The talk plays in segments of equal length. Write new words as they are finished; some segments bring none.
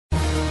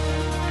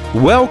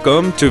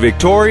Welcome to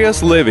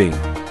Victorious Living.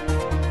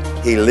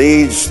 He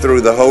leads through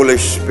the Holy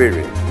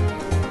Spirit.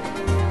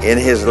 In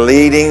His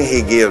leading,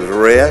 He gives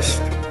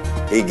rest.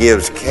 He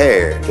gives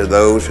care to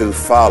those who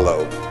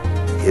follow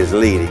His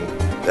leading.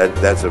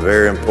 That's a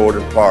very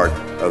important part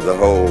of the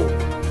whole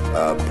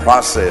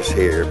process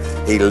here.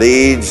 He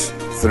leads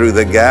through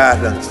the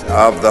guidance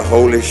of the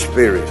Holy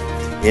Spirit.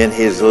 In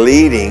His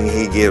leading,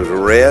 He gives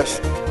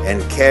rest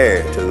and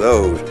care to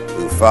those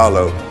who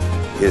follow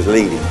His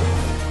leading.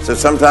 So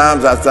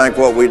sometimes I think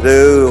what we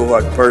do,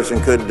 what a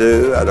person could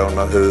do, I don't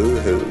know who,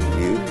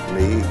 you,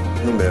 me,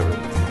 whomever.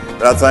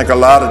 But I think a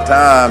lot of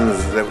times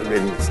that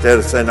instead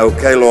of saying,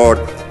 okay, Lord,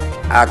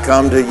 I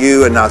come to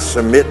you and I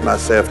submit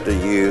myself to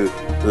you,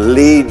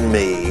 lead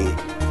me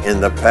in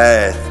the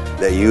path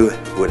that you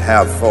would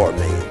have for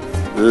me.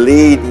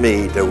 Lead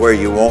me to where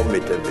you want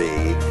me to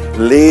be.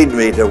 Lead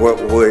me to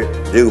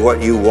do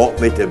what you want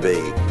me to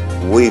be.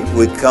 We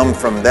come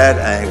from that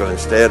angle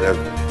instead of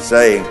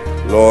saying,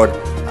 Lord,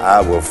 I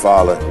will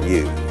follow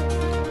you.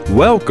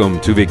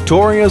 Welcome to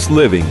Victorious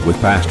Living with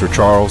Pastor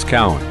Charles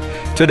Cowan.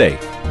 Today,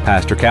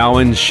 Pastor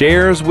Cowan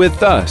shares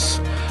with us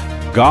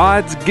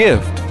God's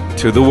gift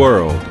to the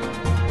world.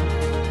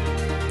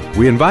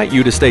 We invite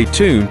you to stay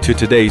tuned to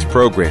today's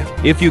program.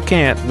 If you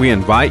can't, we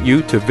invite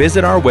you to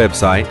visit our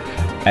website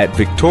at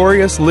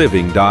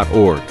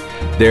victoriousliving.org.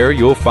 There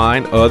you'll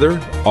find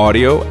other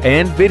audio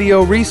and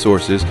video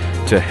resources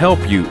to help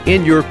you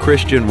in your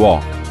Christian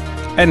walk.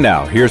 And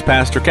now, here's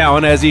Pastor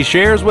Cowan as he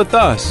shares with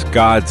us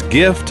God's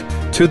gift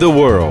to the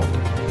world.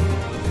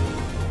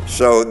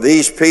 So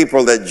these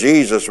people that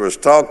Jesus was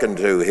talking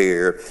to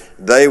here,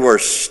 they were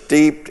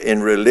steeped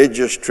in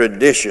religious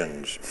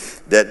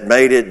traditions that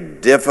made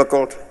it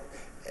difficult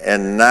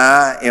and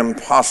nigh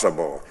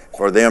impossible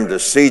for them to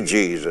see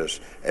Jesus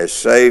as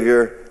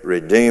Savior,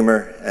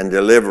 Redeemer, and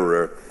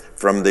Deliverer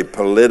from the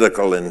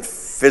political and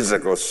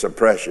physical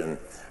suppression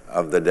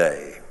of the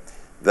day.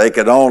 They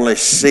could only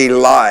see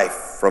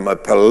life from a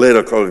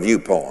political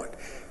viewpoint.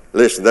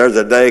 Listen, there's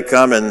a day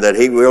coming that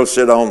He will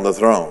sit on the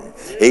throne.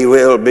 He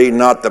will be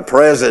not the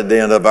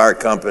president of our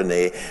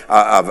company,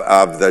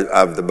 of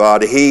the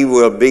body. He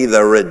will be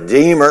the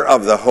Redeemer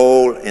of the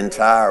whole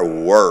entire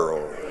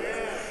world.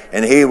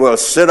 And He will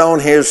sit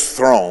on His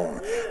throne.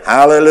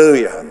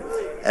 Hallelujah.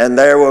 And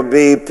there will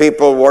be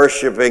people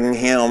worshiping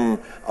Him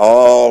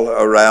all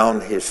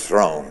around His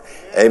throne.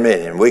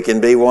 Amen. And we can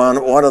be one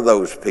of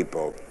those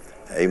people.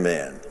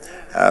 Amen.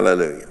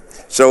 Hallelujah.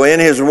 So in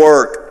His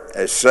work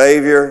as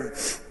Savior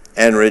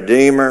and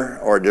Redeemer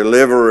or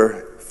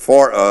Deliverer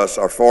for us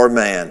or for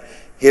man,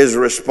 His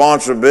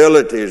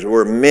responsibilities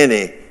were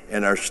many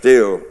and are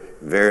still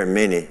very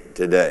many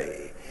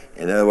today.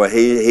 In other words,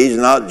 He's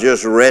not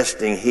just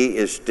resting, He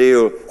is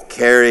still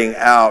carrying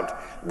out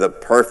the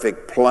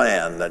perfect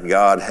plan that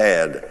God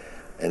had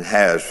and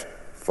has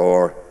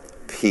for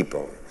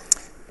people.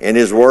 In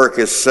His work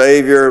as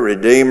Savior,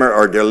 Redeemer,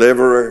 or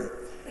Deliverer,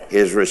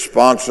 His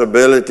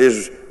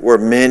responsibilities were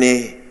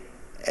many,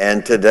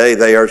 and today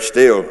they are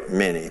still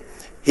many.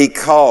 He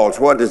calls.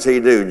 What does He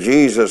do?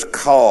 Jesus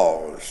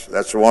calls.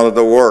 That's one of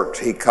the works.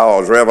 He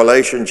calls.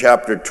 Revelation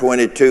chapter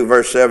 22,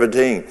 verse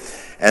 17.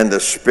 And the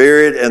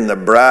Spirit and the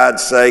bride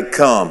say,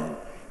 come.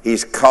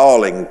 He's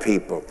calling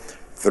people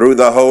through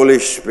the Holy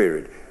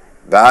Spirit.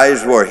 By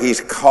His word, He's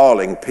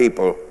calling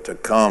people to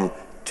come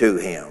to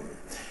Him.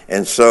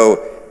 And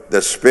so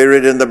the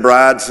Spirit and the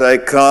bride say,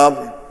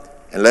 come.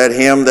 And let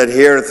him that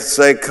heareth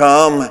say,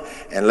 come,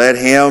 and let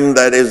him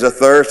that is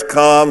athirst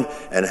come,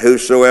 and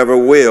whosoever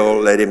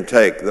will, let him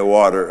take the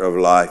water of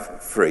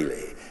life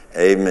freely.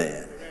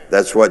 Amen.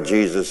 That's what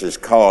Jesus is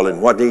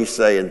calling, what He's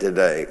saying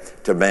today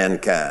to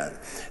mankind.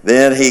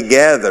 Then He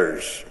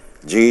gathers.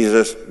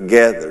 Jesus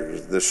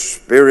gathers. The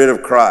Spirit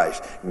of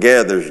Christ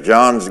gathers.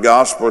 John's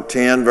Gospel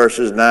 10,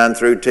 verses 9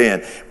 through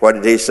 10. What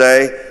did He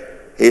say?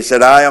 He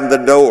said, I am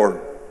the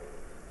door.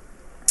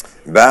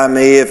 By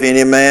me, if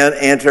any man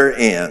enter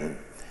in,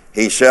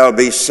 he shall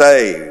be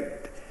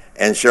saved,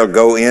 and shall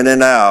go in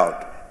and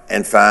out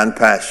and find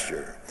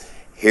pasture.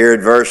 Here at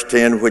verse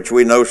 10, which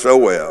we know so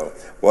well,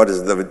 what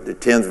does the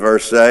 10th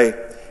verse say?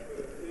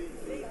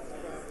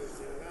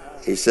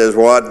 He says,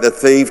 what? The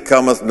thief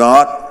cometh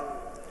not,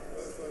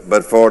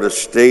 but for to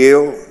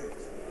steal,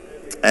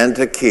 and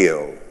to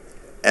kill,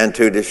 and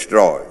to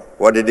destroy.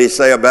 What did He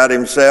say about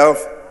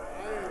Himself?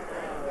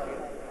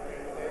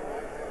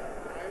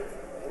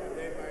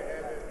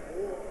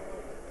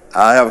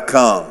 I have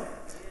come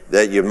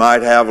that you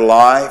might have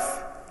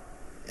life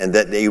and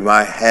that you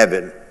might have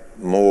it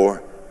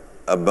more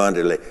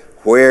abundantly.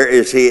 Where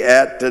is He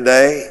at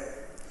today?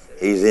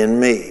 He's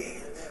in me.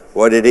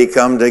 What did He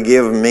come to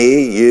give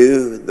me,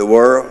 you, the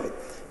world?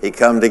 He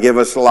come to give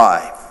us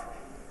life.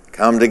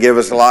 Come to give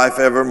us life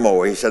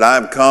evermore. He said, I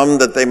have come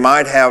that they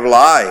might have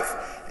life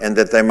and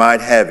that they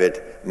might have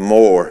it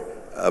more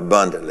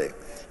abundantly.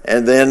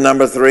 And then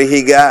number 3,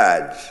 He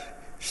guides.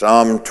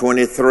 Psalm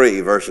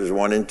 23, verses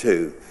 1 and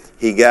 2.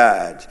 He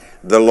guides.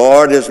 The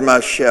Lord is my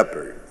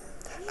shepherd,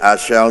 I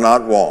shall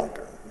not want.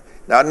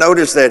 Now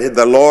notice that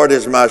the Lord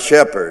is my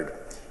shepherd,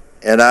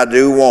 and I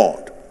do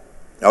want.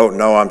 Oh,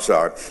 no, I'm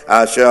sorry.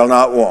 I shall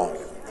not want.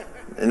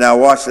 Now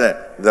watch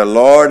that. The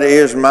Lord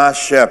is my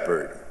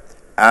shepherd.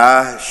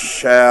 I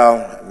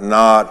shall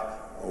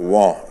not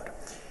want.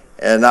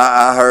 And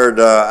I heard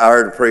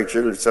a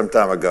preacher some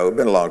time ago,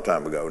 been a long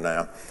time ago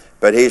now,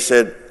 but he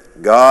said,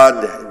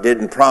 God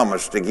didn't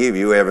promise to give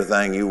you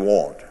everything you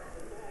want.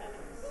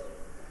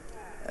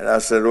 And I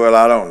said, well,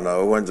 I don't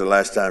know. When's the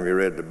last time you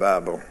read the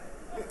Bible?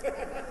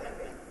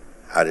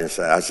 I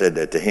said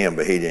that to him,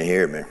 but he didn't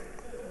hear me.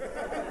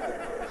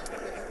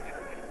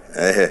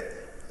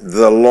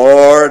 The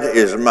Lord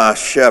is my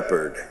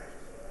shepherd.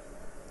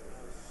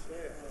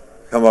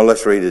 Come on,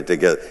 let's read it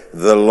together.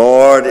 The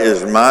Lord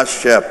is my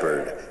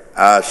shepherd.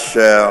 I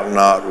shall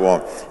not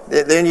want.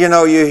 Then,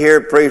 you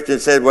hear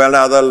preachers say, well,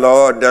 now the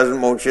Lord doesn't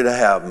want you to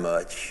have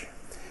much.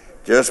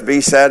 Just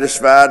be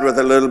satisfied with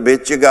the little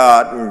bit you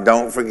got, and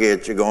don't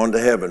forget you're going to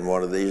heaven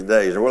one of these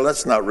days. Well,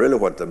 that's not really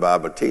what the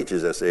Bible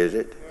teaches us, is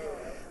it?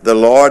 The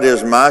Lord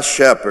is my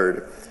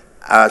shepherd,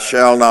 I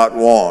shall not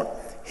want.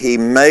 He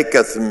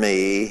maketh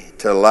me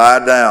to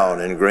lie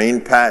down in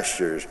green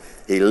pastures.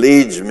 He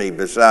leads me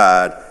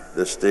beside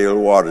the still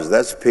waters.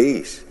 That's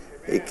peace.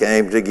 He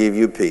came to give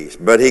you peace.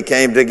 But he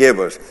came to give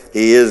us.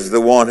 He is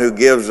the one who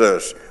gives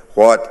us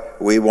what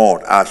we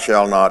want. I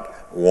shall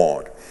not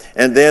want.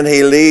 And then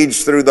he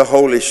leads through the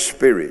Holy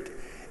Spirit.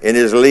 In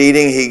his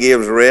leading, he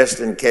gives rest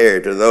and care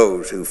to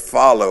those who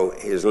follow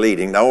his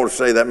leading. Now, I want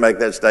to make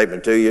that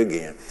statement to you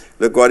again.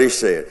 Look what he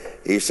said.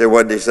 He said,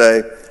 what did he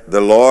say?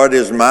 The Lord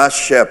is my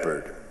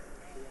shepherd.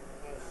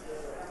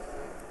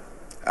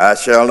 I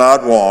shall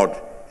not want.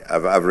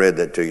 I've read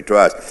that to you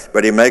twice.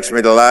 But he makes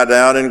me to lie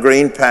down in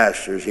green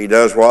pastures. He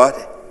does what?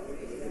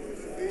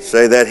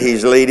 Say that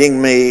he's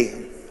leading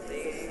me.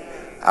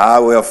 I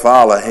will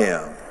follow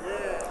him.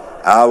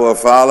 I will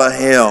follow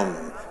him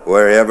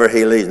wherever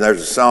he leads. And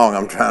there's a song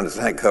I'm trying to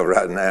think of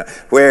right now.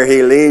 Where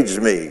he leads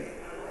me,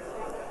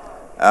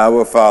 I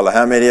will follow.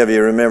 How many of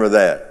you remember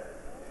that?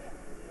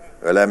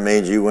 Well, that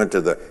means you went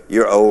to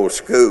your old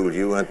school.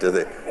 You went to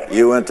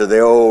the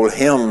old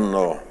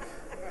hymnal.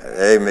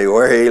 Amen.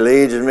 Where he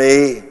leads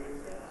me,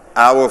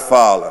 I will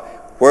follow.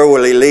 Where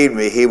will he lead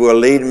me? He will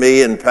lead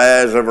me in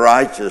paths of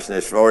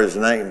righteousness for his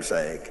name's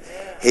sake.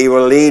 He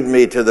will lead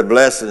me to the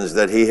blessings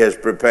that he has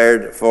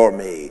prepared for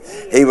me.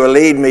 He will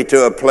lead me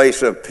to a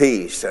place of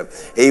peace.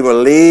 He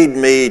will lead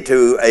me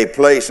to a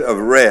place of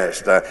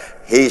rest.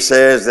 He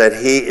says that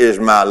he is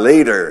my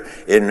leader,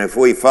 and if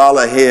we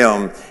follow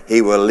him,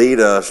 he will lead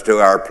us to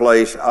our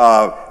place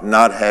of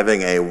not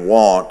having a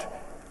want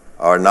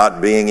or not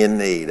being in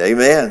need.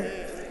 Amen.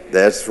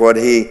 That's what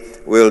he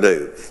will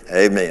do.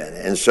 Amen.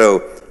 And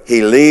so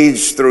he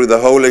leads through the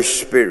Holy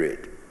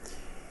Spirit.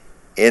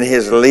 In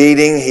his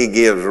leading, he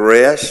gives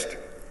rest.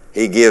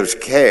 He gives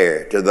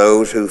care to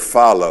those who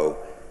follow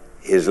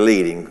his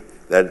leading.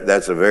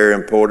 That's a very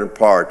important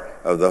part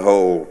of the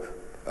whole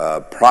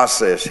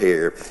process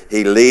here.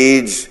 He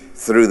leads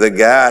through the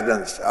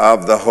guidance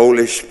of the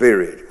Holy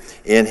Spirit.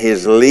 In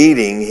his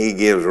leading, he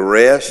gives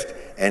rest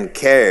and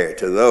care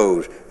to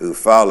those who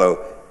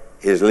follow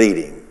his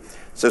leading.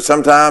 So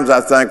sometimes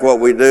I think what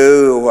we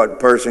do, what a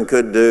person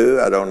could do,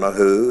 I don't know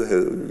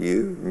who,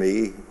 you,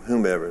 me,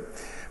 whomever.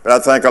 But I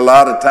think a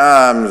lot of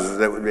times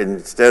that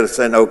instead of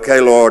saying, okay,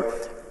 Lord,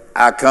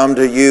 I come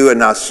to you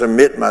and I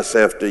submit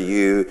myself to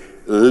you,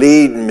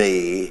 lead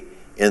me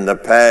in the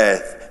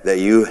path that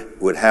you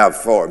would have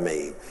for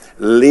me.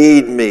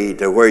 Lead me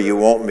to where you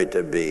want me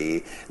to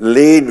be.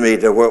 Lead me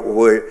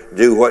to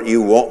do what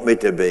you want me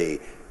to be.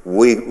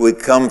 We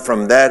come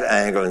from that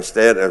angle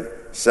instead of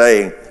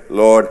saying,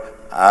 Lord,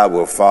 I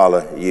will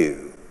follow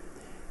you.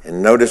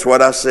 And notice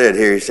what I said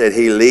here. He said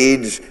he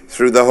leads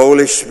through the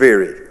Holy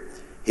Spirit.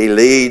 He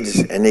leads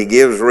and he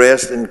gives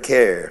rest and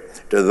care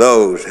to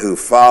those who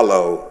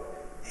follow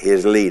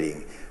his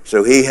leading.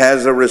 So he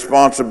has a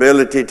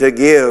responsibility to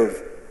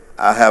give.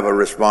 I have a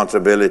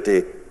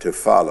responsibility to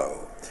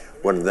follow.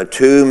 When the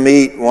two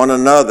meet one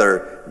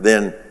another,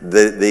 then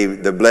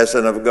the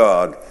blessing of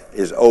God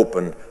is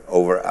open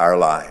over our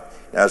life.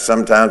 Now,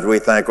 sometimes we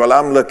think, well,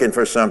 I'm looking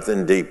for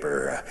something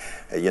deeper.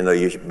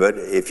 But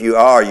if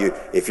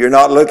you're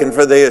not looking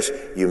for this,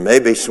 you may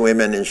be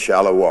swimming in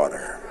shallow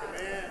water.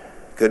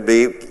 Could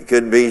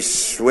be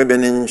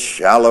swimming in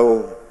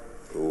shallow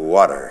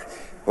water.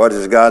 What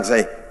does God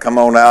say? Come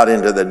on out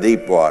into the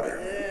deep water.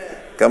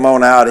 Come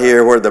on out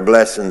here where the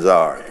blessings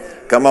are.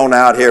 Come on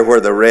out here where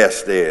the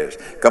rest is.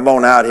 Come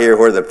on out here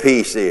where the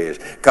peace is.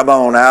 Come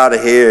on out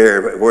of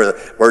here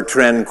where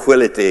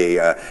tranquility,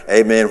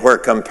 amen, where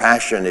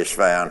compassion is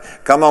found.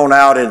 Come on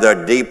out in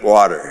the deep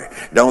water.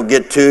 Don't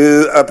get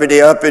too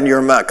uppity up in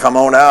your mind. Come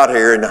on out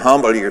here and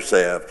humble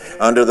yourself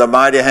under the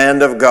mighty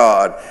hand of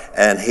God,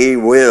 and he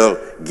will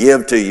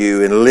give to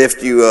you and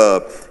lift you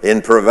up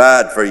and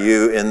provide for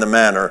you in the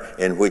manner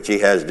in which he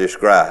has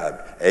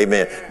described.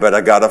 Amen. But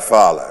I got to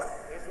follow.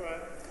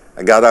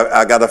 I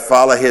got to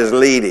follow his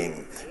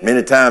leading.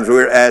 Many times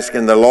we're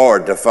asking the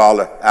Lord to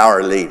follow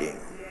our leading.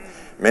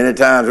 Many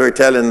times we're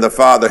telling the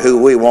Father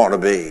who we want to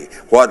be,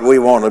 what we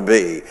want to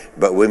be,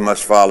 but we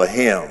must follow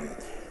him.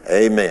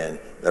 Amen.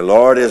 The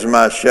Lord is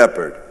my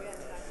shepherd.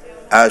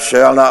 I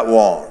shall not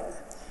want.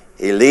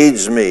 He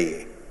leads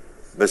me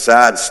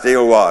beside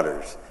still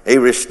waters. He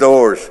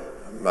restores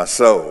my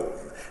soul.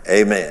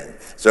 Amen.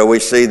 So we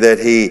see that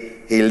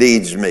he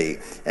leads me.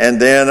 And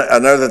then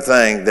another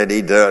thing that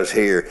he does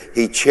here,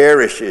 he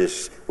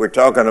cherishes. We're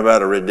talking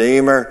about a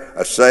Redeemer,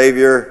 a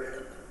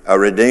Savior, a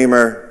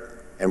Redeemer,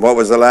 and what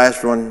was the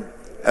last one?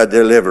 A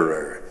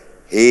Deliverer.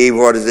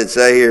 What does it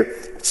say here?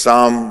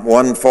 Psalm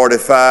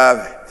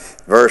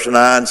 145, verse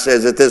 9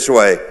 says it this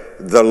way,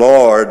 the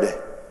Lord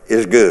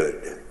is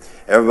good.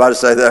 Everybody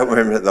say that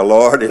with me, the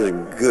Lord is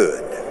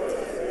good.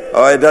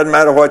 Oh, it doesn't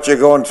matter what you're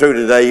going through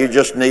today, you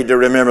just need to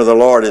remember the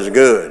Lord is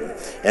good.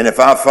 And if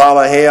I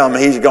follow him,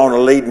 he's going to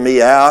lead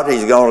me out,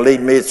 he's going to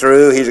lead me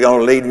through, he's going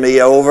to lead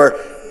me over.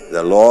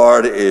 The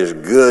Lord is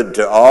good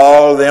to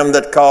all them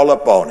that call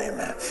upon him.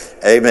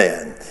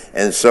 Amen.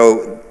 And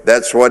so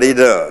that's what he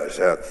does.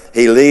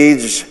 He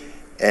leads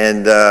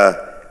and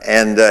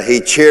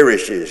he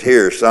cherishes.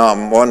 Here,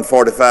 Psalm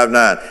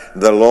 145:9.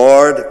 The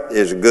Lord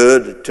is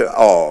good to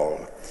all,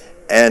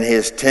 and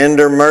his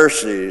tender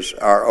mercies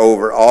are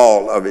over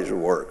all of his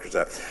works.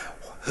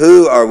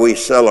 Who are we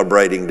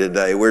celebrating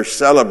today? We're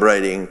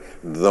celebrating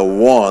the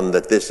one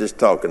that this is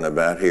talking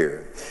about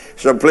here.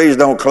 So please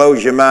don't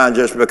close your mind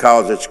just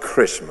because it's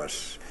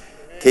Christmas.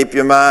 Keep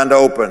your mind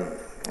open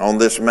on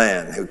this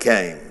man who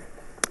came,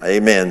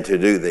 amen, to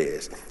do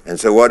this. And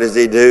so what does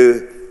he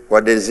do?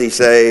 What does he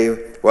say?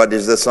 What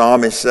does the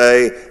psalmist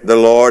say? The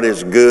Lord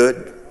is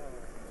good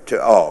to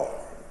all.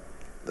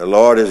 The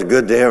Lord is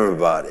good to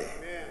everybody.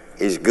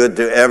 He's good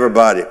to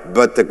everybody.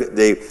 But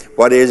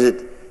what is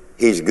it?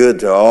 He's good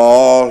to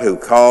all who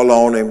call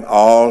on him,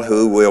 all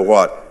who will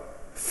what?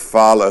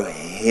 Follow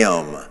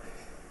him.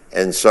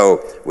 And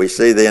so we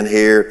see then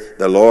here,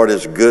 the Lord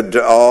is good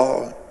to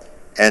all,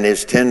 and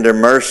his tender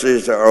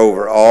mercies are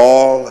over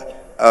all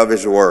of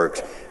his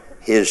works.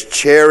 His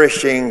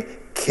cherishing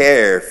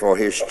care for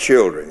his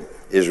children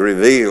is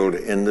revealed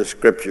in the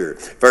Scripture.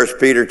 1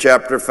 Peter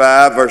chapter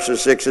 5,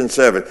 verses 6 and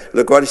 7.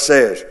 Look what it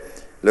says.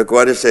 Look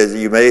what it says.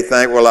 You may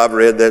think, well, I've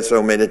read that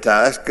so many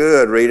times. That's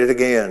good. Read it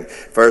again.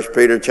 1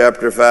 Peter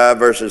chapter 5,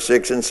 verses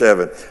 6 and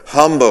 7.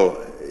 Humble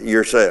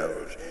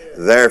yourselves,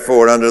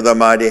 therefore, under the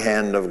mighty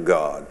hand of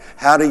God.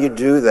 How do you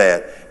do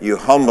that? You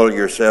humble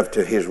yourself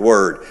to his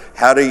word.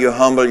 How do you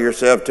humble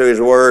yourself to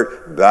his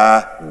word?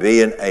 By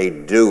being a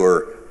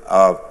doer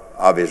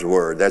of his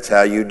word. That's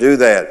how you do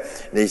that.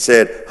 And he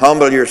said,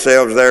 humble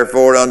yourselves,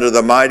 therefore, under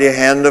the mighty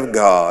hand of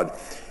God,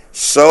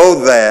 so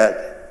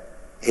that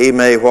he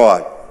may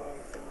what?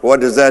 What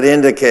does that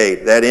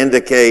indicate? That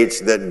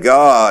indicates that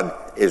God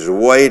is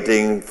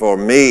waiting for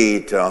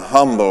me to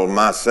humble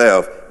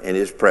myself in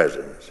his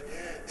presence.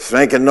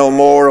 Thinking no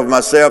more of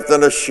myself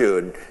than I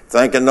should.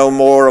 Thinking no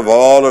more of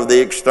all of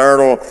the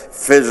external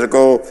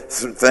physical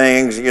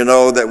things,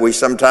 that we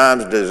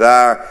sometimes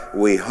desire.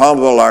 We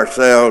humble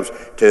ourselves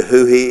to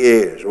who he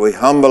is. We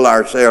humble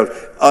ourselves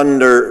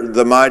under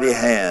the mighty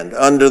hand,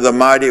 under the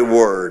mighty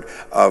word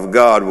of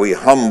God. We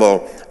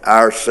humble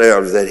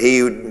ourselves that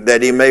he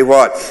may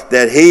what?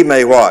 That he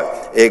may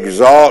what?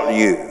 Exalt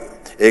you.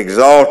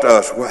 Exalt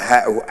us.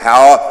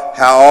 How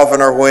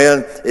often or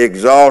when?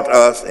 Exalt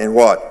us in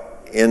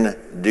what? In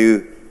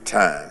due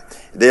time.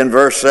 Then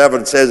verse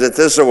 7 says it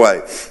this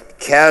way,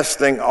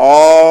 casting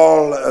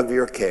all of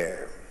your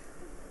care.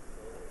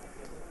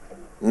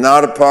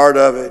 Not a part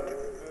of it.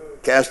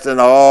 Casting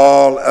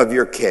all of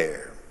your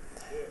care.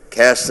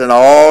 Casting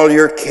all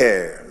your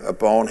care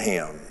upon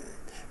him,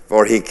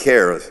 for he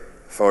careth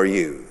for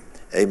you.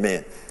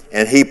 Amen.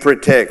 And he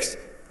protects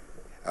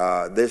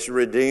this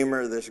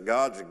Redeemer, this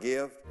God's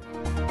gift.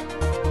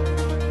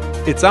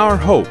 It's our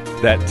hope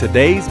that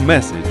today's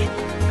message,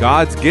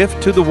 God's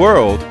gift to the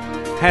world,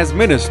 has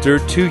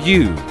ministered to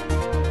you.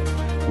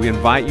 We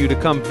invite you to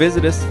come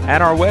visit us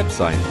at our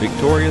website,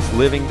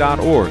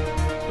 victoriousliving.org.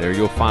 There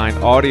you'll find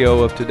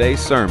audio of today's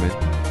sermon,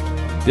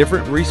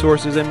 different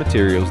resources and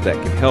materials that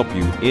can help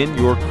you in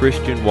your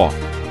Christian walk.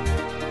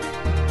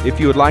 If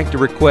you would like to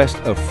request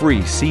a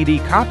free CD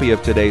copy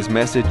of today's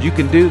message, you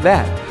can do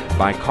that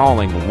by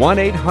calling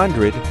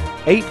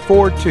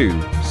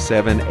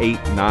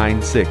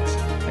 1-800-842-7896.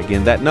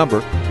 Again, that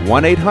number,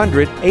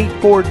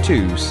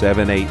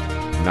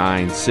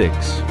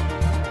 1-800-842-7896.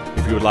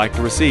 If you would like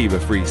to receive a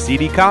free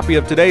CD copy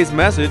of today's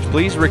message,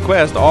 please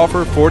request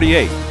offer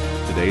 48.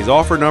 Today's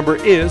offer number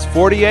is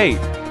 48.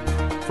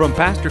 From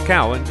Pastor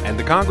Cowan and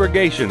the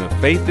congregation of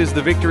Faith is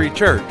the Victory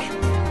Church,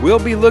 we'll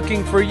be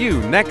looking for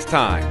you next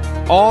time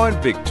on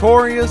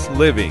Victorious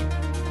Living.